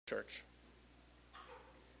church.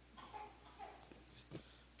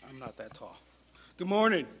 I'm not that tall. Good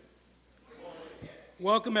morning. Good morning.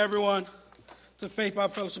 Welcome, everyone, to Faith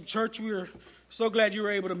Bible Fellowship Church. We are so glad you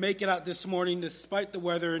were able to make it out this morning despite the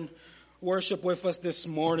weather and worship with us this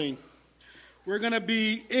morning. We're going to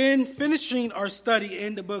be finishing our study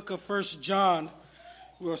in the book of 1 John.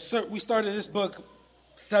 We started this book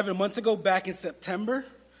 7 months ago, back in September.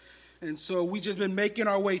 And so we've just been making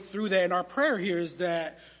our way through that. And our prayer here is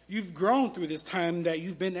that you've grown through this time, that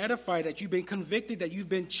you've been edified, that you've been convicted, that you've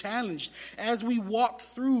been challenged as we walk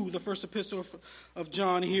through the first epistle of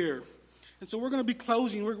John here. And so we're going to be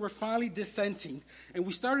closing. We're finally dissenting. And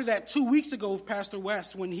we started that 2 weeks ago with Pastor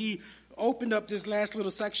West when he opened up this last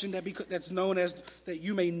little section that's known as that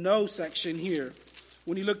you may know section here.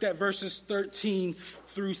 When he looked at verses 13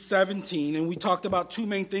 through 17. And we talked about two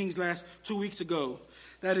main things 2 weeks ago.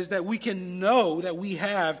 That is that we can know that we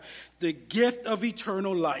have the gift of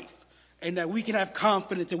eternal life and that we can have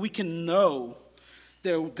confidence and we can know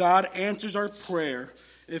that God answers our prayer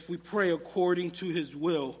if we pray according to his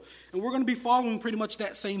will. And we're going to be following pretty much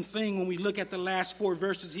that same thing when we look at the last 4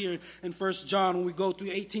 verses here in 1 John. When we go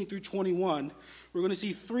through 18 through 21, we're going to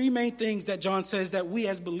see 3 main things that John says that we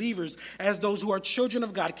as believers, as those who are children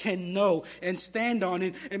of God, can know and stand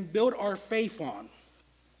on and build our faith on.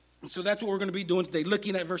 So that's what we're going to be doing today,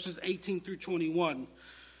 looking at verses 18 through 21.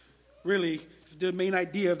 Really, the main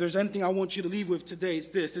idea, if there's anything I want you to leave with today,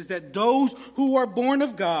 is this, is that those who are born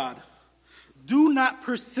of God do not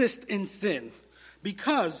persist in sin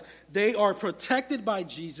because they are protected by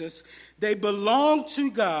Jesus, they belong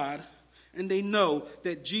to God, and they know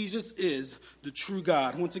that Jesus is the true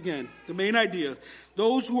God. Once again, the main idea,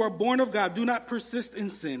 those who are born of God do not persist in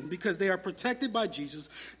sin because they are protected by Jesus,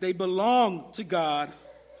 they belong to God,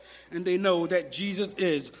 and they know that Jesus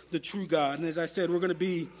is the true God. And as I said, we're going to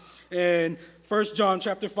be in 1 John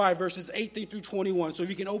chapter 5, verses 18 through 21. So if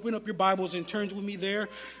you can open up your Bibles and turn with me there.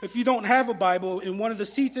 If you don't have a Bible, in one of the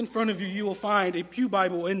seats in front of you, you will find a pew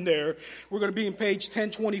Bible in there. We're going to be in page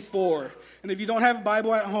 1024. And if you don't have a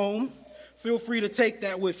Bible at home, feel free to take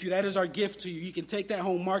that with you. That is our gift to you. You can take that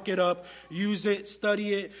home, mark it up, use it,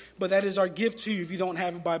 study it. But that is our gift to you if you don't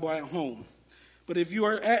have a Bible at home. But if you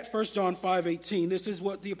are at 1 John 5:18, this is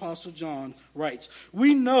what the Apostle John writes.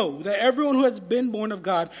 We know that everyone who has been born of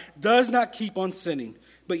God does not keep on sinning,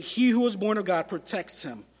 but he who is born of God protects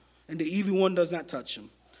him, and the evil one does not touch him.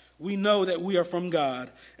 We know that we are from God,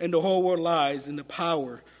 and the whole world lies in the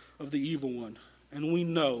power of the evil one. And we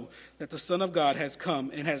know that the Son of God has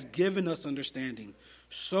come and has given us understanding,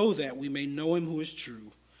 so that we may know him who is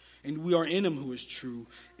true. And we are in him who is true,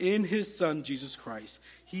 in his Son, Jesus Christ.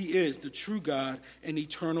 He is the true God and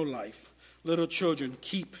eternal life. Little children,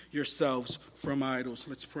 keep yourselves from idols.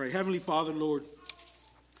 Let's pray. Heavenly Father, Lord,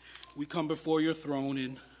 we come before your throne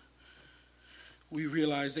and we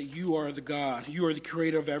realize that you are the God. You are the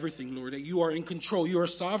creator of everything, Lord, that you are in control. You are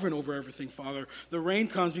sovereign over everything, Father. The rain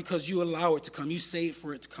comes because you allow it to come. You say it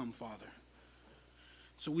for it to come, Father.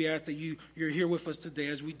 So we ask that you're here with us today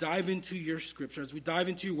as we dive into your scripture, as we dive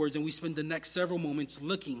into your words, and we spend the next several moments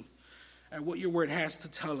looking at what your word has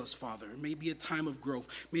to tell us, Father. It may be a time of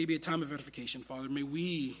growth, maybe a time of edification, Father. May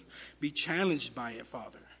we be challenged by it,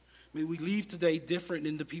 Father. May we leave today different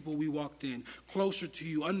than the people we walked in, closer to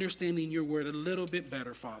you, understanding your word a little bit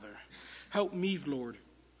better, Father. Help me, Lord.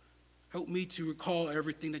 Help me to recall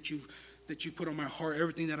everything that you've put on my heart,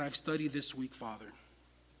 everything that I've studied this week, Father.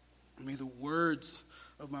 May the words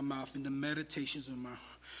of my mouth and the meditations of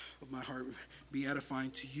my heart be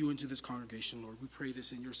edifying to you and to this congregation, Lord. We pray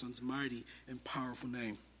this in your Son's mighty and powerful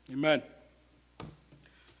name. Amen.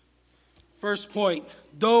 First point,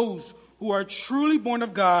 those who are truly born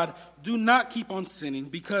of God do not keep on sinning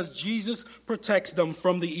because Jesus protects them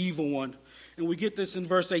from the evil one. And we get this in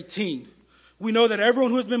verse 18. We know that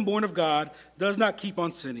everyone who has been born of God does not keep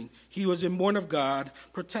on sinning. He who has been born of God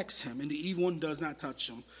protects him, and the evil one does not touch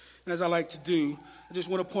him. And as I like to do, I just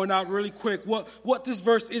want to point out really quick what this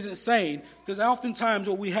verse isn't saying. Because oftentimes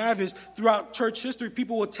what we have is throughout church history,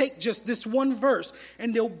 people will take just this one verse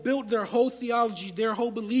and they'll build their whole theology, their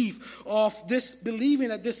whole belief off this, believing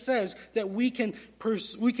that this says that we can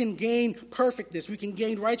gain perfectness, we can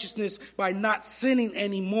gain righteousness by not sinning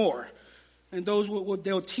anymore. And those what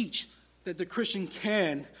they'll teach that the Christian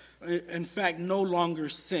can, in fact, no longer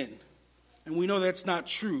sin. And we know that's not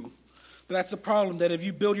true. But that's the problem, that if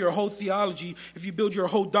you build your whole theology, if you build your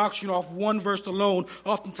whole doctrine off one verse alone,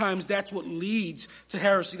 oftentimes that's what leads to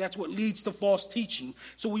heresy. That's what leads to false teaching.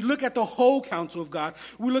 So we look at the whole counsel of God.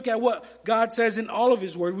 We look at what God says in all of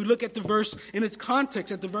his word. We look at the verse in its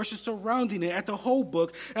context, at the verses surrounding it, at the whole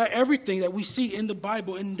book, at everything that we see in the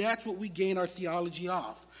Bible. And that's what we gain our theology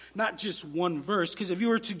off. not just one verse. Because if you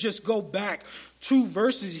were to just go back 2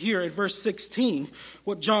 verses here at verse 16,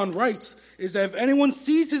 what John writes is that if anyone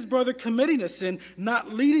sees his brother committing a sin not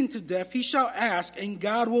leading to death, he shall ask, and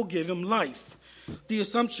God will give him life. The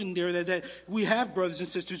assumption there that we have brothers and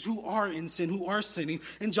sisters who are in sin, who are sinning.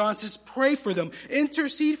 And John says, pray for them,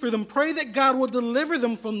 intercede for them, pray that God will deliver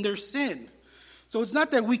them from their sin. So it's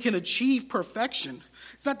not that we can achieve perfection.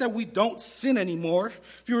 It's not that we don't sin anymore.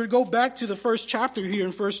 If you were to go back to the first chapter here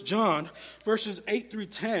in 1 John, verses 8 through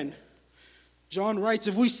 10, John writes,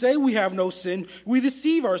 if we say we have no sin, we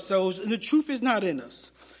deceive ourselves, and the truth is not in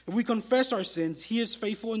us. If we confess our sins, he is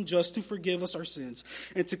faithful and just to forgive us our sins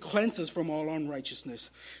and to cleanse us from all unrighteousness.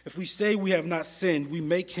 If we say we have not sinned, we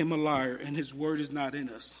make him a liar, and his word is not in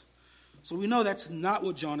us. So we know that's not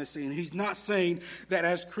what John is saying. He's not saying that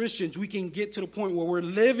as Christians we can get to the point where we're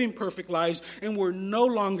living perfect lives and we're no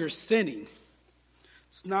longer sinning.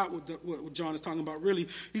 It's not what John is talking about, really.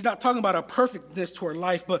 He's not talking about a perfectness to our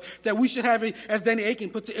life, but that we should have, as Danny Aiken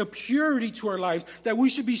puts it, a purity to our lives, that we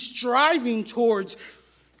should be striving towards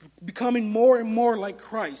becoming more and more like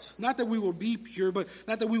Christ. Not that we will be pure, but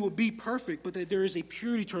not that we will be perfect, but that there is a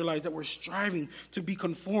purity to our lives, that we're striving to be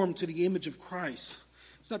conformed to the image of Christ.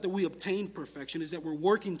 It's not that we obtain perfection, it's that we're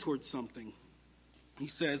working towards something. He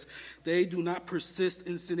says, they do not persist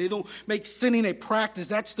in sin. They don't make sinning a practice.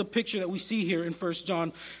 That's the picture that we see here in 1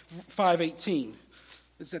 John 5:18.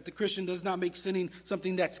 It's that the Christian does not make sinning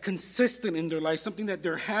something that's consistent in their life, something that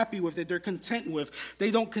they're happy with, that they're content with.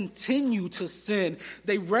 They don't continue to sin.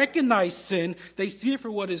 They recognize sin. They see it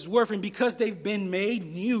for what it's worth. And because they've been made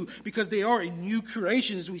new, because they are a new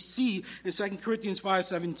creation, as we see in 2 Corinthians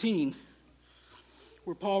 5:17,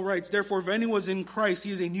 where Paul writes, therefore, if anyone is in Christ, he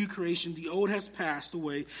is a new creation. The old has passed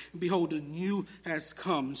away, and behold, the new has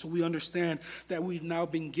come. So we understand that we've now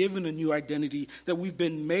been given a new identity, that we've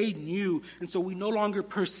been made new, and so we no longer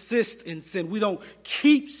persist in sin. We don't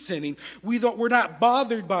keep sinning. We're not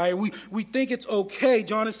bothered by it. We think it's okay.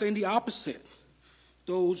 John is saying the opposite.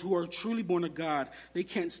 Those who are truly born of God, they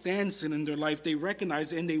can't stand sin in their life. They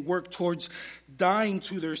recognize it, and they work towards dying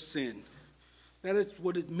to their sin. That is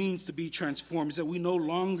what it means to be transformed, is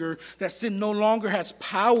that sin no longer has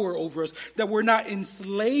power over us, that we're not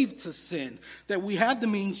enslaved to sin, that we have the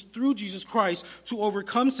means through Jesus Christ to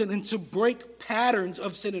overcome sin and to break patterns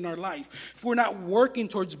of sin in our life. If we're not working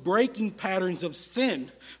towards breaking patterns of sin,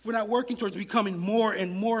 if we're not working towards becoming more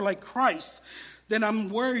and more like Christ, then I'm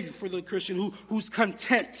worried for the Christian who's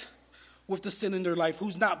content with the sin in their life,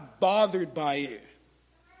 who's not bothered by it.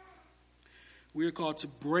 We are called to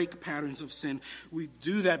break patterns of sin. We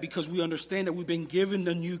do that because we understand that we've been given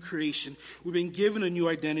a new creation. We've been given a new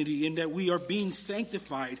identity, and that we are being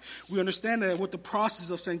sanctified. We understand that what the process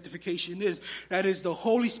of sanctification is. That is the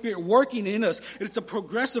Holy Spirit working in us. It's a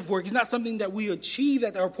progressive work. It's not something that we achieve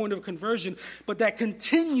at our point of conversion, but that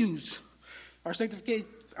continues. Our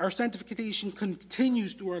sanctification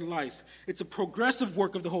continues through our life. It's a progressive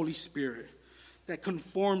work of the Holy Spirit that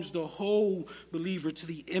conforms the whole believer to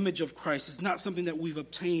the image of Christ. It's not something that we've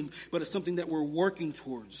obtained, but it's something that we're working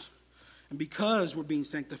towards. And because we're being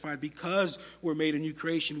sanctified, because we're made a new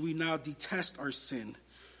creation, we now detest our sin.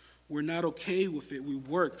 We're not okay with it. We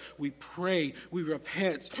work, we pray, we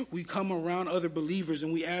repent, we come around other believers,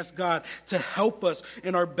 and we ask God to help us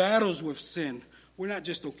in our battles with sin. We're not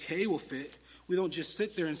just okay with it. We don't just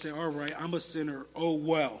sit there and say, all right, I'm a sinner, oh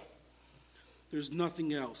well. There's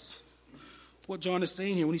nothing else. What John is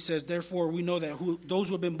saying here when he says, therefore, we know that those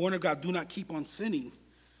who have been born of God do not keep on sinning,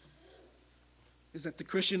 is that the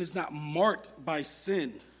Christian is not marked by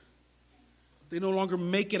sin. They no longer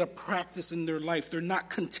make it a practice in their life. They're not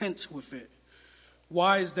content with it.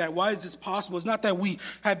 Why is that? Why is this possible? It's not that we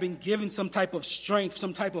have been given some type of strength,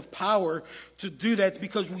 some type of power to do that. It's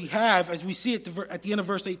because we have, as we see at the end of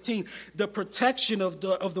verse 18, the protection of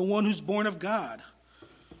the one who's born of God.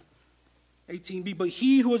 18b, but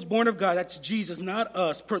he who is born of God, that's Jesus, not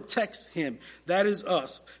us, protects him. That is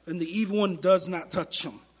us. And the evil one does not touch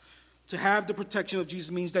him. To have the protection of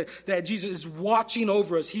Jesus means that Jesus is watching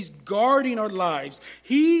over us. He's guarding our lives.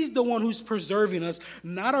 He's the one who's preserving us,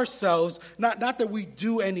 not ourselves. Not that we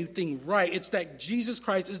do anything right. It's that Jesus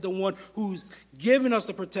Christ is the one who's giving us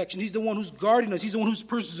the protection. He's the one who's guarding us. He's the one who's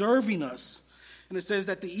preserving us. And it says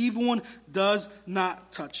that the evil one does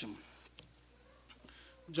not touch him.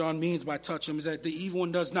 John means by touch him is that the evil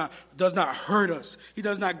one does not hurt us. We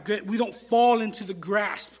don't fall into the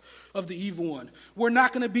grasp of the evil one. We're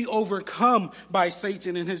not going to be overcome by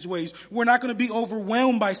Satan and his ways. We're not going to be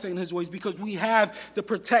overwhelmed by Satan and his ways because we have the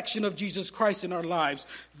protection of Jesus Christ in our lives.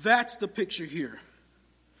 That's the picture here.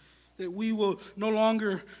 That we will no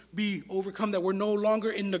longer be overcome, that we're no longer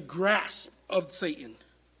in the grasp of Satan.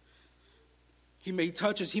 He may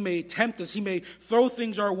touch us. He may tempt us. He may throw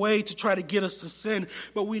things our way to try to get us to sin.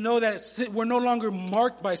 But we know that we're no longer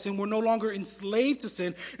marked by sin. We're no longer enslaved to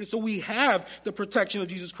sin. And so we have the protection of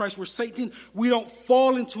Jesus Christ. Where Satan, we don't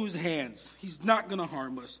fall into his hands. He's not going to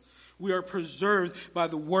harm us. We are preserved by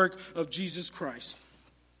the work of Jesus Christ.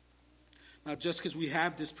 Now, just because we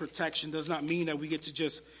have this protection does not mean that we get to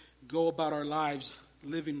just go about our lives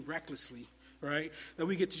living recklessly. Right? That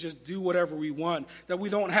we get to just do whatever we want. That we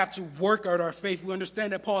don't have to work out our faith. We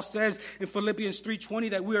understand that Paul says in Philippians 3:20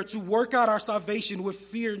 that we are to work out our salvation with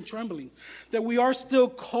fear and trembling. That we are still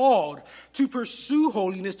called to pursue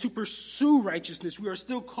holiness, to pursue righteousness. We are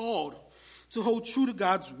still called to hold true to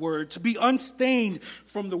God's word, to be unstained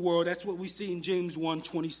from the world. That's what we see in James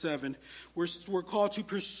 1:27. We're called to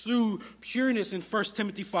pursue pureness in 1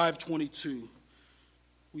 Timothy 5:22.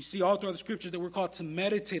 We see all throughout the scriptures that we're called to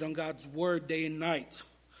meditate on God's word day and night.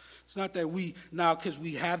 It's not that we now, because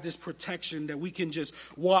we have this protection, that we can just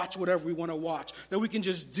watch whatever we want to watch, that we can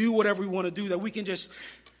just do whatever we want to do, that we can just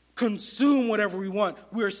consume whatever we want.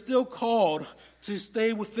 We are still called to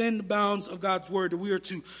stay within the bounds of God's word, that we are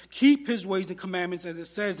to keep his ways and commandments, as it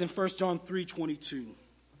says in 1 John 3:22.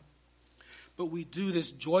 But we do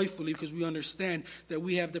this joyfully because we understand that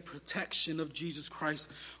we have the protection of Jesus Christ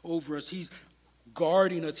over us. He's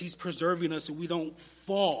guarding us, he's preserving us, so we don't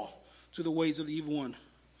fall to the ways of the evil one,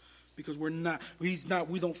 because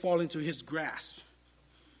we don't fall into his grasp.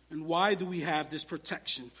 And why do we have this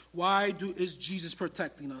protection? Is Jesus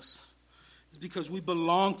protecting us? It's because we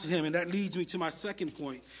belong to him. And that leads me to my second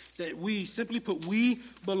point, that we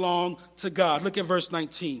belong to God. Look at verse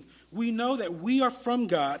 19. We know that we are from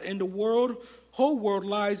God, and the whole world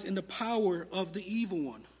lies in the power of the evil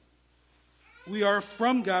one. We are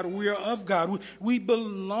from God. We are of God. We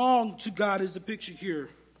belong to God is the picture here.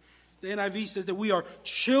 The NIV says that we are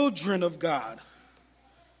children of God.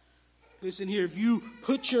 Listen here, if you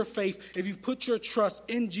put your faith, if you put your trust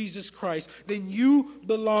in Jesus Christ, then you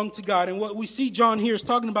belong to God. And what we see John here is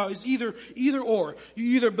talking about is either or. You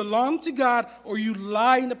either belong to God or you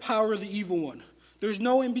lie in the power of the evil one. There's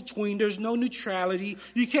no in between. There's no neutrality.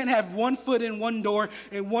 You can't have one foot in one door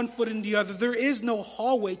and one foot in the other. There is no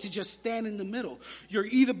hallway to just stand in the middle. You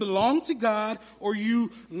either belong to God or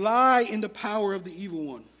you lie in the power of the evil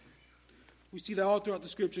one. We see that all throughout the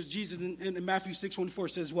scriptures. Jesus in Matthew 6:24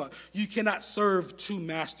 says what? You cannot serve two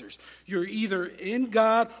masters. You're either in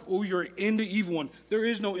God or you're in the evil one. There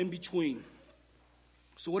is no in between.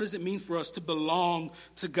 So what does it mean for us to belong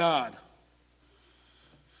to God?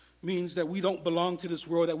 Means that we don't belong to this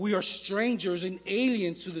world, that we are strangers and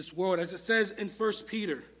aliens to this world. As it says in 1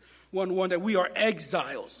 Peter 1:1, that we are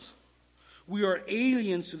exiles. We are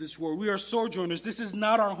aliens to this world. We are sojourners. This is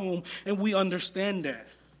not our home, and we understand that.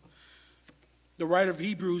 The writer of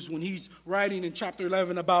Hebrews, when he's writing in chapter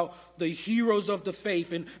 11 about the heroes of the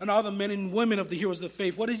faith and all the men and women of the heroes of the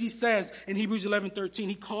faith, what does he says in Hebrews 11:13?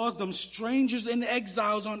 He calls them strangers and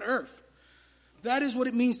exiles on earth. That is what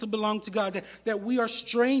it means to belong to God, that we are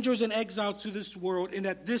strangers and exiles to this world, and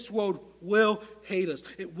that this world will hate us.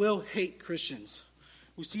 It will hate Christians.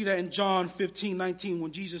 We see that in John 15:19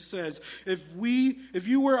 when Jesus says, if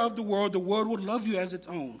you were of the world would love you as its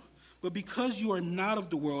own. But because you are not of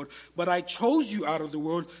the world, but I chose you out of the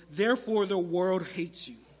world, therefore the world hates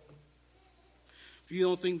you. If you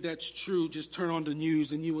don't think that's true, just turn on the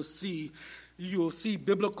news and you will see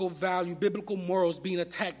biblical value, biblical morals being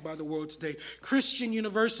attacked by the world today. Christian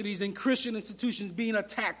universities and Christian institutions being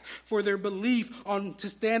attacked for their belief to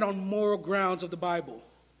stand on moral grounds of the Bible.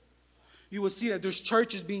 You will see that there's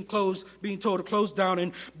churches being told to close down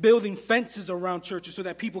and building fences around churches so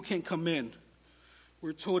that people can't come in.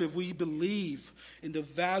 We're told if we believe in the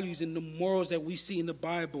values and the morals that we see in the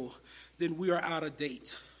Bible, then we are out of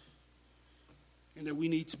date. And that we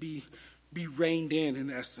need to be reined in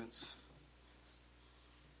essence.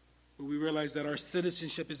 But we realize that our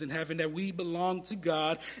citizenship is in heaven, that we belong to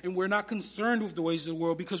God, and we're not concerned with the ways of the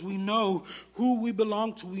world because we know who we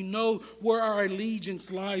belong to. We know where our allegiance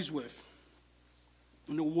lies with.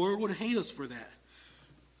 And the world would hate us for that.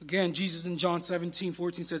 Again, Jesus in John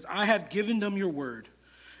 17:14 says, I have given them your word,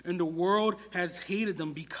 and the world has hated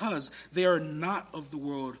them because they are not of the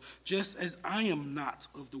world, just as I am not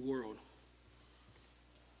of the world.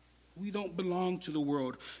 We don't belong to the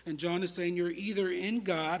world. And John is saying you're either in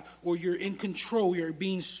God or you're in control. You're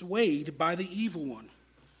being swayed by the evil one.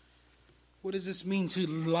 What does this mean to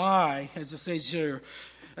lie, as it says here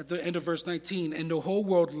at the end of verse 19? And the whole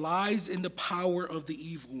world lies in the power of the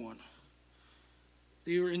evil one.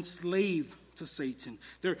 They are enslaved to Satan.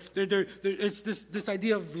 It's this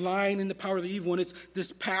idea of lying in the power of the evil one. It's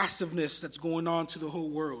this passiveness that's going on to the whole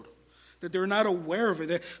world. that they're not aware of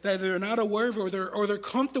it, that they're not aware of it, or they're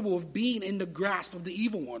comfortable with being in the grasp of the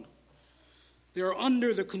evil one. They are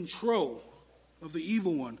under the control of the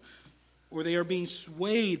evil one, or they are being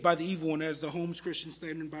swayed by the evil one, as the Holmes Christian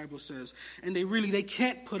Standard Bible says. And they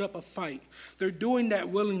can't put up a fight. They're doing that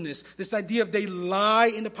willingness. This idea of they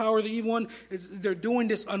lie in the power of the evil one, they're doing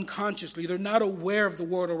this unconsciously. They're not aware of the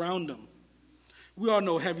world around them. We all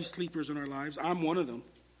know heavy sleepers in our lives. I'm one of them.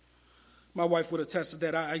 My wife would attest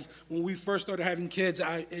to that. When we first started having kids,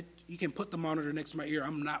 you can put the monitor next to my ear.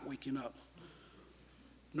 I'm not waking up.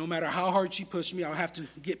 No matter how hard she pushed me, I'll have to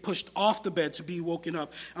get pushed off the bed to be woken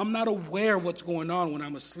up. I'm not aware of what's going on when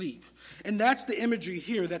I'm asleep. And that's the imagery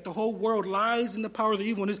here, that the whole world lies in the power of the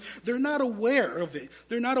evil one. They're not aware of it.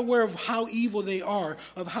 They're not aware of how evil they are,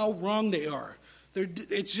 of how wrong they are.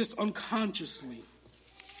 It's just unconsciously.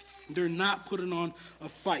 They're not putting on a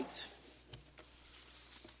fight.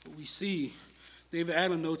 But we see, David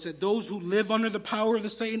Allen notes that those who live under the power of the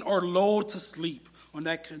Satan are lulled to sleep on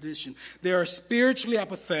that condition. They are spiritually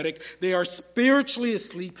apathetic. They are spiritually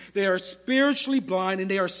asleep. They are spiritually blind, and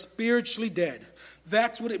they are spiritually dead.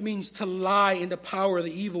 That's what it means to lie in the power of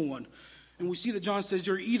the evil one. And we see that John says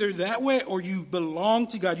you're either that way or you belong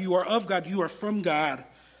to God. You are of God. You are from God.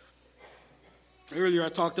 Earlier I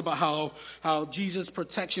talked about how Jesus'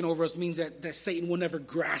 protection over us means that Satan will never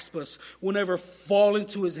grasp us, will never fall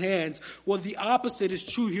into his hands. Well, the opposite is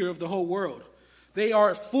true here of the whole world. They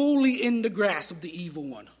are fully in the grasp of the evil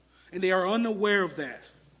one, and they are unaware of that.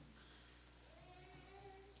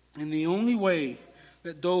 And the only way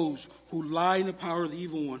that those who lie in the power of the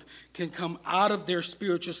evil one can come out of their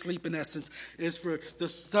spiritual sleep, in essence, is for the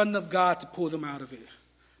Son of God to pull them out of it.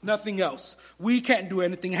 Nothing else. We can't do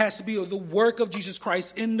anything. It has to be the work of Jesus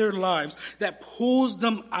Christ in their lives that pulls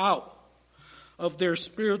them out of their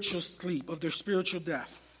spiritual sleep, of their spiritual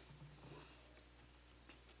death.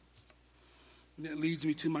 And that leads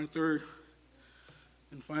me to my third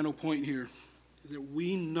and final point here, is that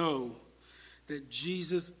we know that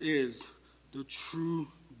Jesus is the true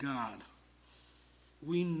God.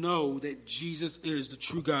 We know that Jesus is the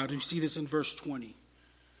true God. You see this in verse 20.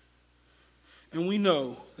 And we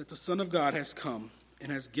know that the Son of God has come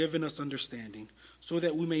and has given us understanding, so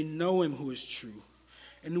that we may know him who is true.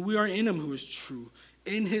 And we are in him who is true,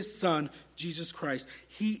 in his Son, Jesus Christ.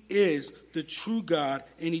 He is the true God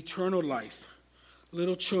and eternal life.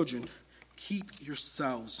 Little children, keep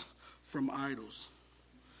yourselves from idols.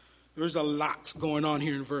 There's a lot going on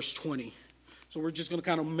here in verse 20. So we're just going to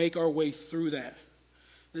kind of make our way through that.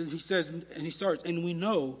 And he says, and he starts, and we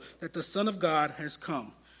know that the Son of God has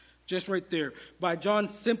come. Just right there. By John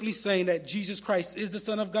simply saying that Jesus Christ is the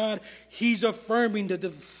Son of God, he's affirming the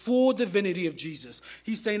full divinity of Jesus.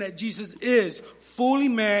 He's saying that Jesus is fully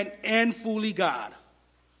man and fully God.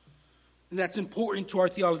 And that's important to our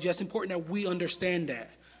theology. That's important that we understand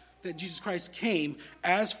that Jesus Christ came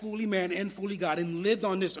as fully man and fully God and lived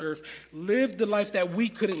on this earth, lived the life that we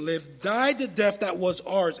couldn't live, died the death that was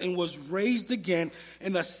ours, and was raised again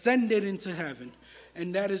and ascended into heaven.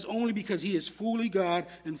 And that is only because he is fully God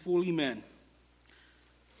and fully man.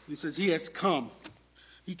 He says he has come.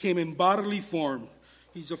 He came in bodily form.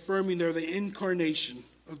 He's affirming there the incarnation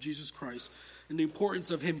of Jesus Christ and the importance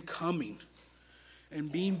of him coming and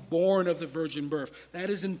being born of the virgin birth. That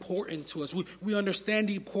is important to us. We understand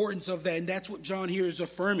the importance of that, and that's what John here is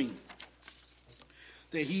affirming.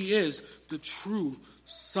 That he is the true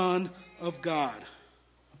Son of God.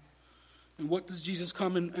 And what does Jesus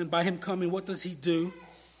come, and by him coming, what does he do?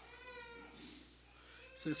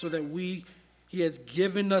 So that he has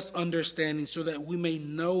given us understanding so that we may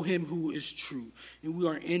know him who is true. And we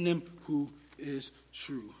are in him who is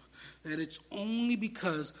true. That it's only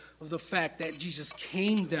because of the fact that Jesus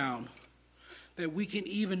came down that we can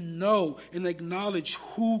even know and acknowledge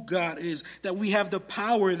who God is. That we have the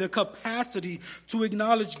power, the capacity to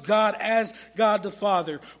acknowledge God as God the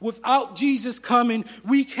Father. Without Jesus coming,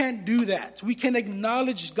 we can't do that. We can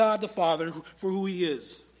acknowledge God the Father for who he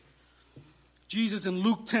is. Jesus in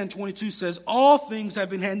Luke 10:22 says, "All things have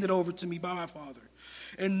been handed over to me by my Father.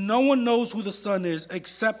 And no one knows who the Son is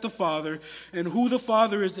except the Father, and who the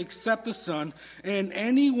Father is except the Son, and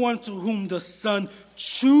anyone to whom the Son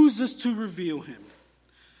chooses to reveal him."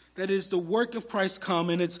 That is the work of Christ come,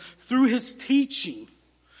 and it's through his teaching.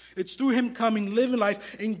 It's through him coming, living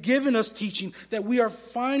life, and giving us teaching that we are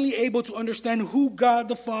finally able to understand who God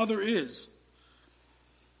the Father is.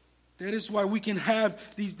 That is why we can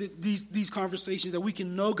have these conversations, that we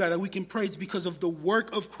can know God, that we can pray. It's because of the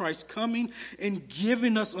work of Christ coming and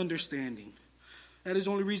giving us understanding. That is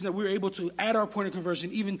the only reason that we're able to, at our point of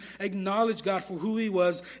conversion, even acknowledge God for who he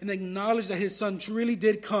was and acknowledge that his son really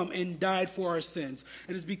did come and died for our sins.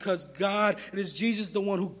 It is because God, it is Jesus the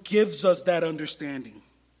one who gives us that understanding.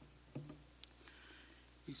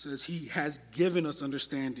 He says he has given us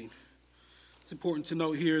understanding. It's important to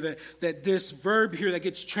note here that this verb here that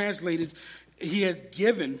gets translated, he has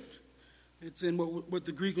given, it's in what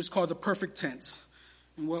the Greek was called the perfect tense.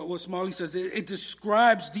 And what Smalley says, it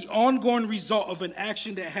describes the ongoing result of an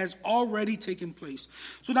action that has already taken place.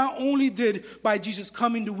 So not only did by Jesus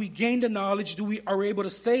coming do we gain the knowledge, we are able to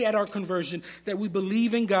say at our conversion that we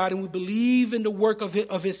believe in God and we believe in the work of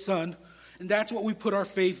his son. And that's what we put our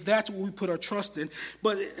faith, that's what we put our trust in.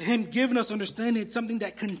 But him giving us understanding, it's something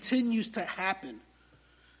that continues to happen.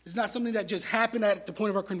 It's not something that just happened at the point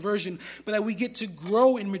of our conversion, but that we get to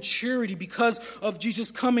grow in maturity because of Jesus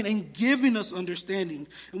coming and giving us understanding.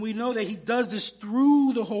 And we know that he does this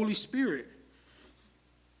through the Holy Spirit.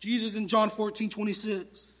 Jesus in John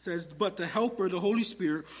 14:26 says, "But the Helper, the Holy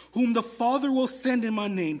Spirit, whom the Father will send in my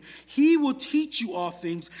name, he will teach you all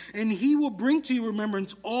things, and he will bring to your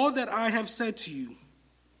remembrance all that I have said to you."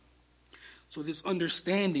 So this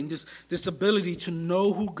understanding, this ability to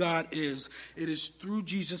know who God is, it is through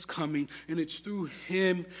Jesus coming, and it's through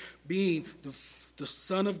him being the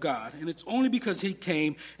Son of God. And it's only because he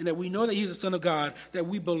came and that we know that he's the Son of God, that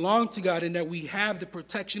we belong to God, and that we have the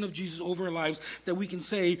protection of Jesus over our lives, that we can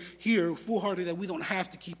say here full-hearted that we don't have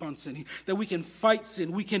to keep on sinning, that we can fight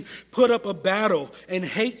sin, we can put up a battle and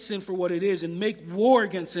hate sin for what it is and make war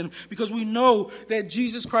against sin because we know that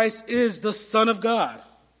Jesus Christ is the Son of God.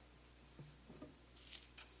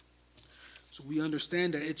 So we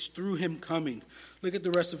understand that it's through him coming. Look at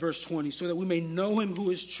the rest of verse 20. So that we may know him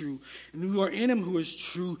who is true, and we are in him who is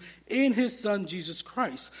true, in his Son, Jesus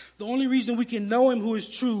Christ. The only reason we can know him who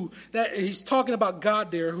is true, that he's talking about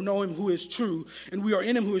God there, who know him who is true, and we are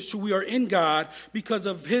in him who is true. We are in God because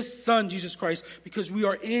of his Son, Jesus Christ, because we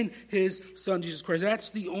are in his Son, Jesus Christ. That's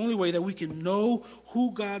the only way that we can know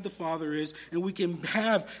who God the Father is, and we can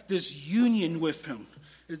have this union with him.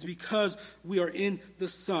 It's because we are in the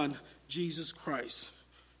Son, Jesus Christ.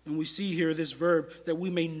 And we see here this verb, that we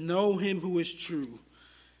may know him who is true.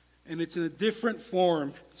 And it's in a different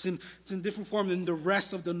form. It's in a different form than the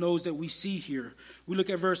rest of the knows that we see here. We look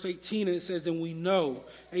at verse 18 and it says, and we know.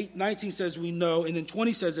 19 says we know, and then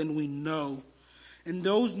 20 says, and we know. And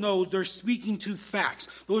those knows, they're speaking to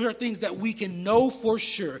facts. Those are things that we can know for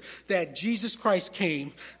sure, that Jesus Christ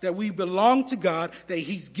came, that we belong to God, that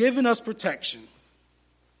he's given us protection.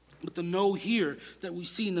 But the know here that we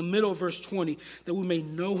see in the middle of verse 20, that we may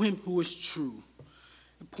know him who is true.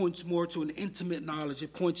 It points more to an intimate knowledge.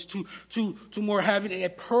 It points to more having a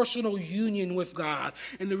personal union with God.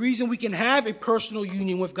 And the reason we can have a personal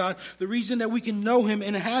union with God, the reason that we can know him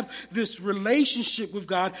and have this relationship with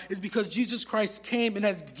God is because Jesus Christ came and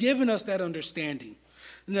has given us that understanding.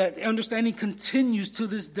 And that understanding continues to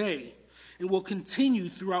this day and will continue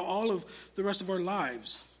throughout all of the rest of our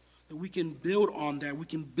lives. That we can build on that. We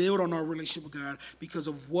can build on our relationship with God because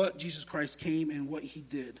of what Jesus Christ came and what he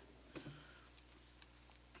did.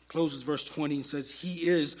 Closes verse 20 and says, he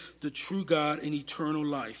is the true God and eternal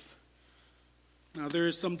life. Now there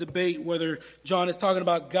is some debate whether John is talking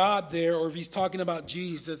about God there or if he's talking about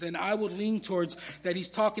Jesus. And I would lean towards that he's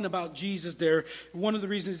talking about Jesus there. One of the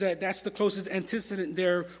reasons that that's the closest antecedent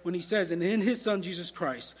there when he says, and in his Son Jesus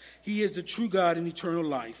Christ, he is the true God and eternal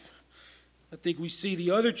life. I think we see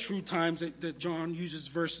the other true times that John uses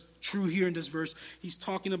verse true here in this verse. He's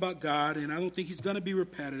talking about God, and I don't think he's going to be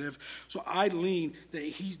repetitive. So I lean that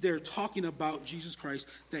he's there talking about Jesus Christ,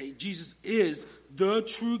 that Jesus is the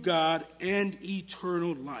true God and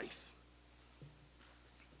eternal life.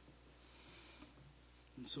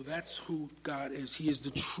 And so that's who God is. He is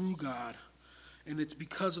the true God. And it's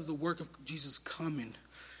because of the work of Jesus coming,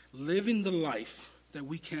 living the life that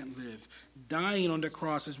we can't live, dying on the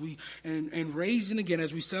cross as and raising again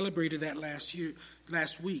as we celebrated that last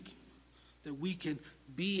week, that we can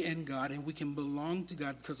be in God and we can belong to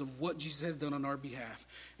God because of what Jesus has done on our behalf.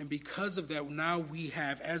 And because of that, now we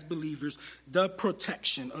have, as believers, the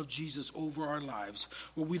protection of Jesus over our lives,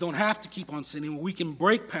 where we don't have to keep on sinning, where we can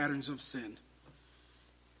break patterns of sin.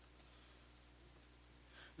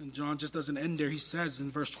 And John just doesn't end there. He says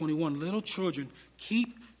in verse 21, little children,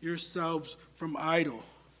 keep yourselves from idol.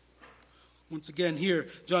 Once again here,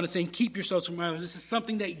 John is saying, keep yourselves from idol. This is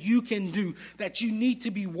something that you can do, that you need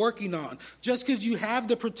to be working on. Just because you have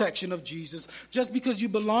the protection of Jesus, just because you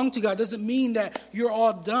belong to God, doesn't mean that you're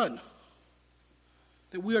all done.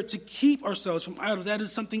 That we are to keep ourselves from idol. That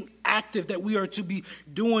is something active that we are to be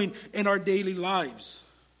doing in our daily lives.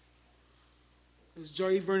 As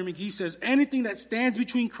J. Vernon McGee says, anything that stands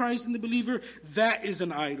between Christ and the believer, that is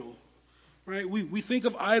an idol. Right? We think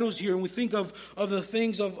of idols here, and we think of the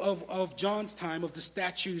things of John's time, of the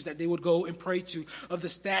statues that they would go and pray to, of the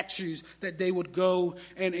statues that they would go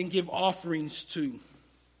and give offerings to.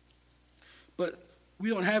 But we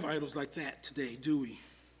don't have idols like that today, do we?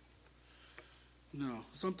 No.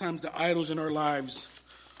 Sometimes the idols in our lives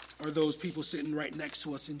are those people sitting right next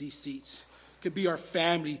to us in these seats. It could be our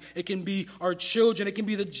family. It can be our children. It can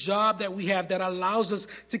be the job that we have that allows us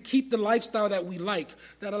to keep the lifestyle that we like,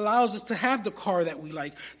 that allows us to have the car that we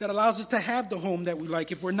like, that allows us to have the home that we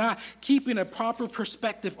like. If we're not keeping a proper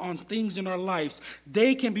perspective on things in our lives,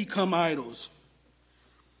 they can become idols.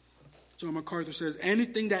 John MacArthur says,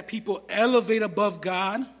 anything that people elevate above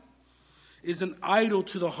God is an idol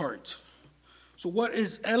to the heart. So what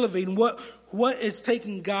is elevating? What is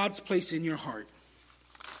taking God's place in your heart?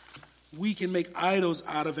 We can make idols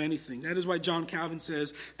out of anything. That is why John Calvin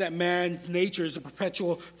says that man's nature is a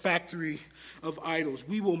perpetual factory of idols.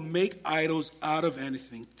 We will make idols out of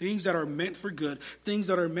anything. Things that are meant for good, things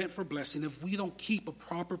that are meant for blessing. If we don't keep a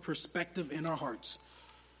proper perspective in our hearts,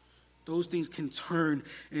 those things can turn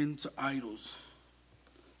into idols.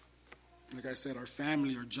 Like I said, our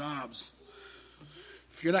family, our jobs.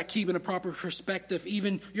 If you're not keeping a proper perspective,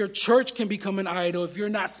 even your church can become an idol. If you're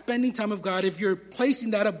not spending time with God, if you're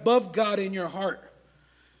placing that above God in your heart,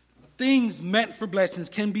 things meant for blessings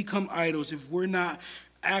can become idols if we're not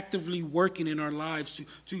actively working in our lives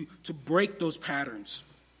to break those patterns.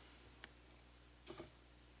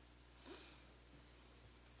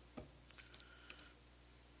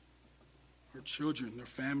 Our children, their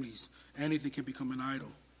families, anything can become an idol.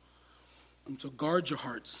 And so guard your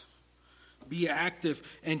hearts. Be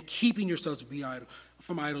active in keeping yourselves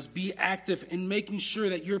from idols. Be active in making sure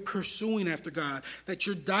that you're pursuing after God, that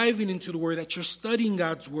you're diving into the Word, that you're studying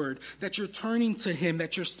God's Word, that you're turning to Him,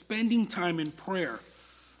 that you're spending time in prayer.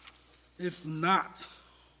 If not,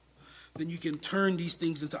 then you can turn these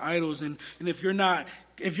things into idols. And if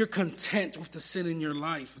you're content with the sin in your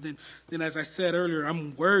life, then as I said earlier,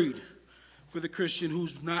 I'm worried for the Christian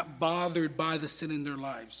who's not bothered by the sin in their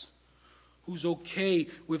lives, who's okay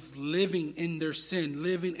with living in their sin,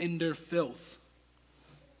 living in their filth.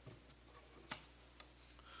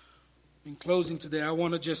 In closing today, I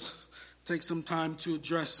want to just take some time to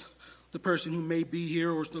address the person who may be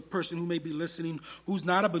here or the person who may be listening who's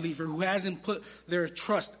not a believer, who hasn't put their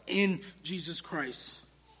trust in Jesus Christ.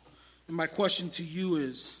 And my question to you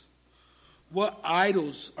is, what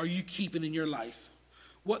idols are you keeping in your life?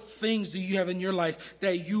 What things do you have in your life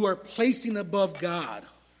that you are placing above God?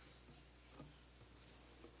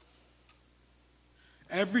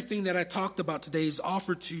 Everything that I talked about today is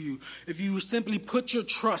offered to you. If you simply put your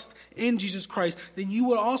trust in Jesus Christ, then you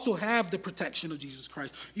will also have the protection of Jesus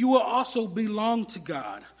Christ. You will also belong to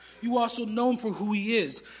God. You will also know Him for who He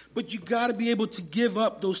is. But you got to be able to give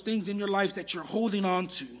up those things in your life that you're holding on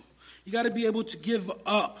to. You got to be able to give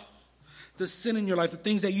up the sin in your life, the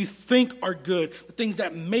things that you think are good, the things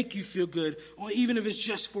that make you feel good, or even if it's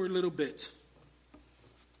just for a little bit.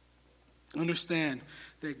 Understand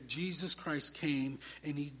that Jesus Christ came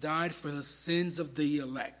and He died for the sins of the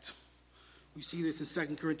elect. We see this in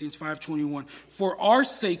 2 Corinthians 5:21. For our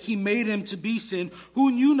sake He made Him to be sin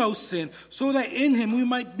who knew no sin, so that in Him we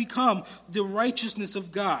might become the righteousness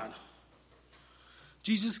of God.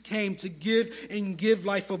 Jesus came to give and give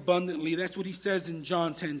life abundantly. That's what He says in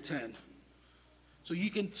John 10:10. So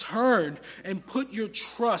you can turn and put your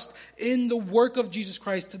trust in the work of Jesus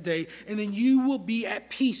Christ today, and then you will be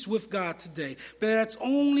at peace with God today. But that's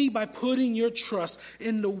only by putting your trust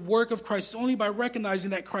in the work of Christ. It's only by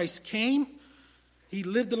recognizing that Christ came, He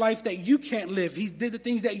lived the life that you can't live. He did the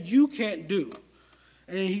things that you can't do.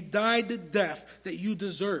 And He died the death that you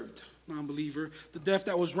deserved, non-believer, the death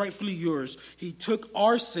that was rightfully yours. He took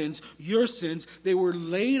our sins, your sins, they were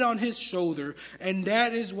laid on His shoulder, and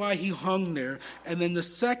that is why He hung there. And then the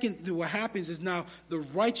second, what happens is now the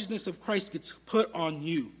righteousness of Christ gets put on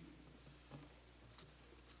you.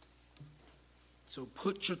 So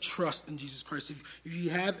put your trust in Jesus Christ. If you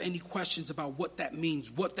have any questions about what that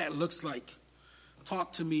means, what that looks like,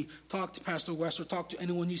 talk to me, talk to Pastor West, or talk to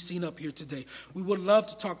anyone you've seen up here today. We would love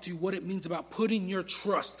to talk to you what it means about putting your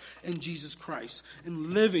trust in Jesus Christ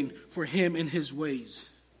and living for Him in His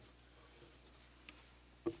ways.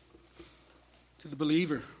 To the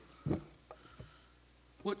believer,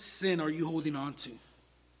 what sin are you holding on to?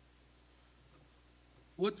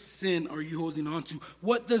 What sin are you holding on to?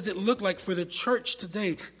 What does it look like for the church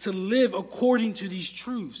today to live according to these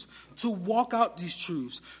truths, to walk out these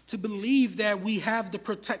truths, to believe that we have the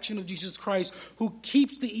protection of Jesus Christ who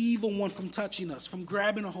keeps the evil one from touching us, from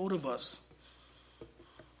grabbing a hold of us?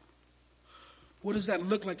 What does that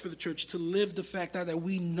look like for the church? To live the fact out that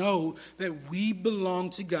we know that we belong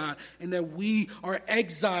to God and that we are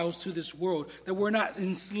exiles to this world, that we're not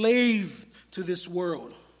enslaved to this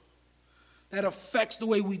world. That affects the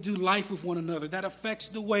way we do life with one another. That affects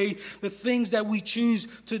the way, the things that we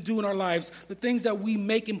choose to do in our lives, the things that we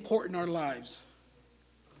make important in our lives.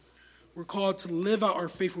 We're called to live out our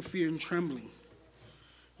faith with fear and trembling.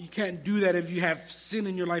 You can't do that if you have sin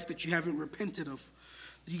in your life that you haven't repented of.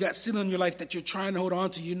 You got sin in your life that you're trying to hold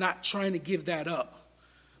on to. You're not trying to give that up.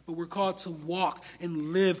 But we're called to walk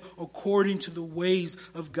and live according to the ways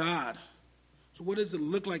of God. So what does it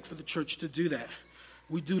look like for the church to do that?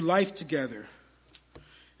 We do life together.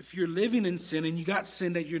 If you're living in sin and you got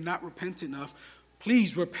sin that you're not repentant of,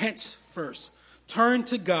 please repent first. Turn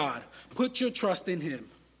to God. Put your trust in Him.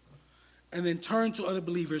 And then turn to other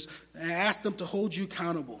believers and ask them to hold you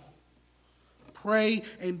accountable. Pray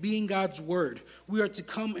and be in God's word. We are to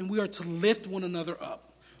come and we are to lift one another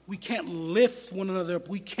up. We can't lift one another up.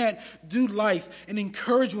 We can't do life and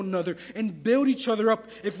encourage one another and build each other up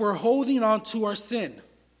if we're holding on to our sin.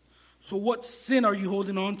 So what sin are you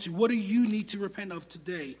holding on to? What do you need to repent of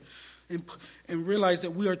today? And realize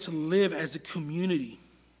that we are to live as a community.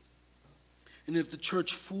 And if the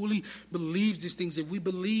church fully believes these things, if we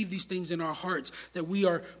believe these things in our hearts, that we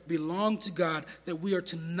belong to God, that we are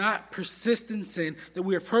to not persist in sin, that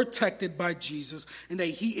we are protected by Jesus, and that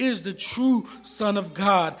He is the true Son of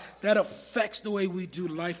God, that affects the way we do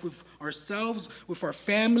life with ourselves, with our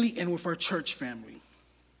family, and with our church family.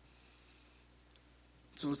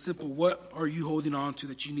 So it's simple. What are you holding on to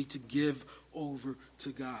that you need to give over to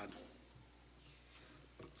God?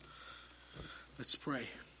 Let's pray.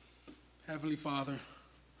 Heavenly Father,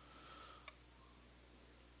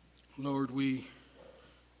 Lord, we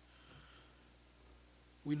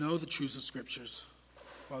know the truths of Scriptures.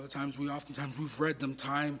 Oftentimes we've read them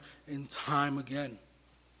time and time again.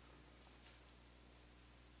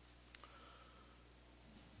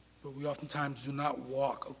 But we oftentimes do not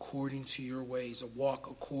walk according to your ways, or walk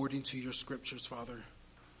according to your Scriptures, Father.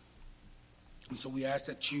 And so we ask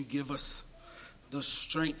that you give us the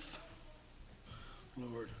strength,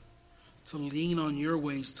 Lord, to lean on your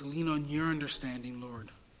ways, to lean on your understanding, Lord.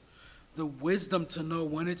 The wisdom to know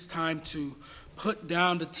when it's time to put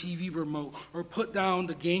down the TV remote or put down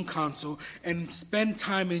the game console and spend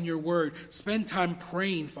time in your word. Spend time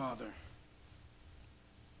praying, Father.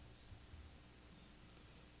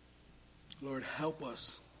 Lord, help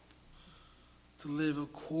us to live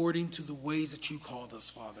according to the ways that you called us,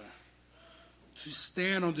 Father. To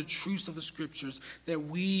stand on the truths of the Scriptures, that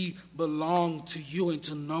we belong to you and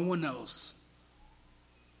to no one else.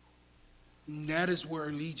 And that is where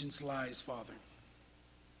allegiance lies, Father.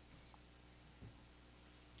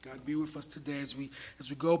 God, be with us today as we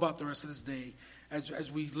go about the rest of this day,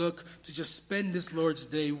 as we look to just spend this Lord's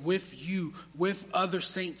Day with you, with other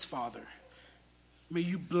saints, Father. May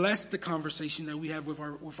you bless the conversation that we have with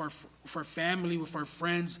our family, with our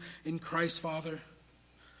friends in Christ, Father.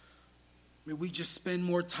 May we just spend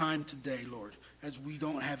more time today, Lord, as we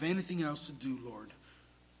don't have anything else to do, Lord.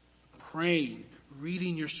 Praying,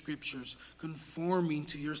 reading your Scriptures, conforming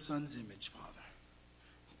to your Son's image, Father.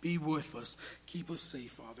 Be with us. Keep us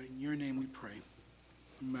safe, Father. In your name we pray.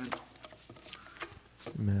 Amen.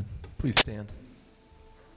 Amen. Please stand.